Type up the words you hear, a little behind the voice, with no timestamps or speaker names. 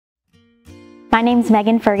My name's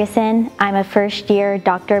Megan Ferguson. I'm a first-year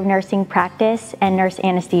Doctor of Nursing practice and nurse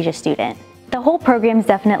anesthesia student. The whole program's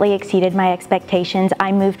definitely exceeded my expectations.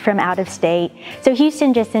 I moved from out of state, so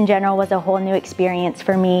Houston just in general was a whole new experience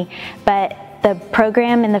for me, but the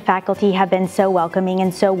program and the faculty have been so welcoming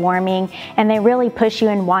and so warming, and they really push you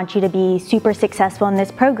and want you to be super successful in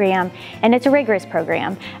this program, and it's a rigorous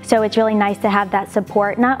program. So it's really nice to have that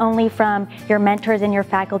support, not only from your mentors and your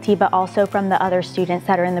faculty, but also from the other students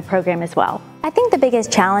that are in the program as well. I think the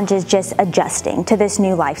biggest challenge is just adjusting to this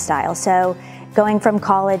new lifestyle. So going from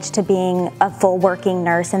college to being a full working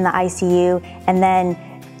nurse in the ICU, and then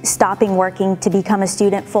stopping working to become a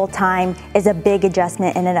student full-time is a big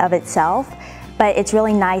adjustment in and of itself, but it's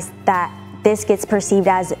really nice that this gets perceived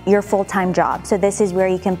as your full-time job. So this is where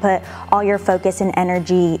you can put all your focus and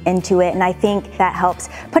energy into it, and I think that helps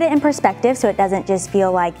put it in perspective so it doesn't just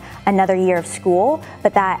feel like another year of school,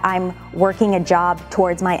 but that I'm working a job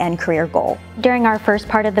towards my end career goal. During our first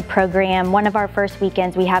part of the program, one of our first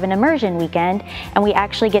weekends, we have an immersion weekend, and we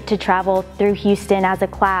actually get to travel through Houston as a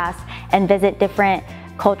class and visit different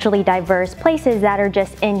culturally diverse places that are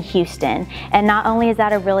just in Houston. And not only is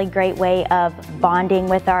that a really great way of bonding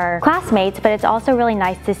with our classmates, but it's also really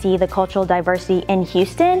nice to see the cultural diversity in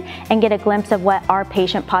Houston and get a glimpse of what our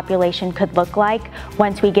patient population could look like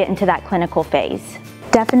once we get into that clinical phase.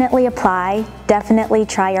 Definitely apply, definitely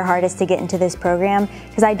try your hardest to get into this program,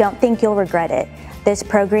 because I don't think you'll regret it. This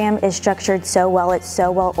program is structured so well, it's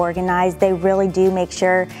so well organized. They really do make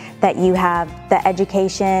sure that you have the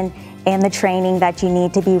education and the training that you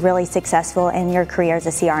need to be really successful in your career as a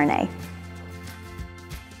CRNA.